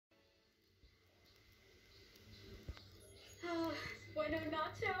Bueno,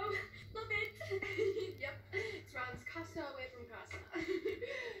 Nacho. Love it. Yep, it's Ron's casa away from casa.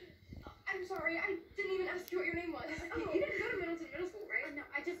 I'm sorry, I didn't even ask you what your name was. Oh. You didn't go to Middleton Middle School, right? No,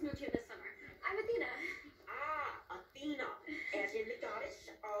 I just moved here this summer. I'm Athena. Ah, Athena, as in the goddess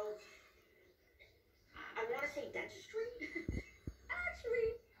of, I want to say dentistry?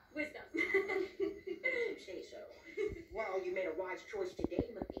 Actually, wisdom. You say so. Well, you made a wise choice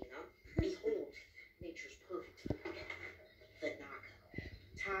today, Athena. Behold, nature's perfect. The Naco.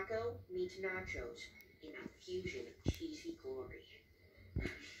 Taco meets nachos in a fusion of cheesy glory.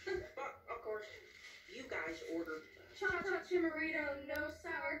 But, of course, you guys ordered Cha-cha chimarito, no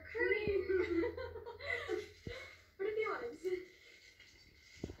sour cream. What are the odds?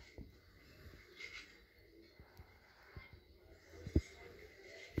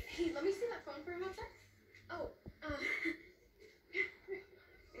 Hey, let me see that phone for a hot sec. Oh,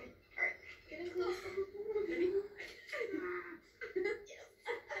 Alright, get in close. Ready? Yes.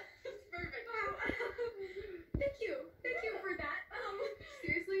 Perfect. Thank you for that.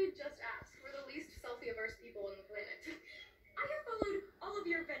 Seriously, just ask. We're the least selfie-averse people on the planet. I have followed all of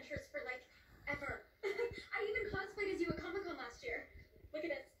your adventures for like ever. I even cosplayed as you at Comic-Con last year. Look at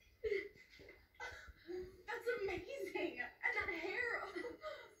this. That's amazing. And that hair.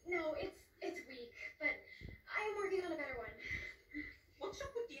 No, it's weak, but I am working on a better one. What's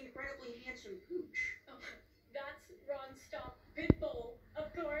up with the incredibly handsome pooch? Oh, that's Ron Stop Pitbull,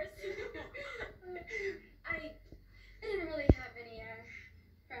 of course. I didn't really have any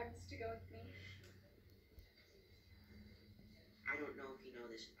friends to go with me. I don't know if you know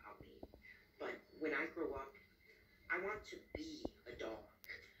this about me, but when I grow up, I want to be a dog.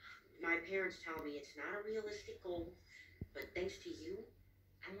 My parents tell me it's not a realistic goal, but thanks to you,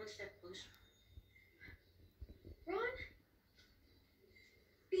 I'm one step closer. Ron,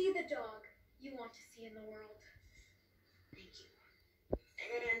 be the dog you want to see in the world. Thank you.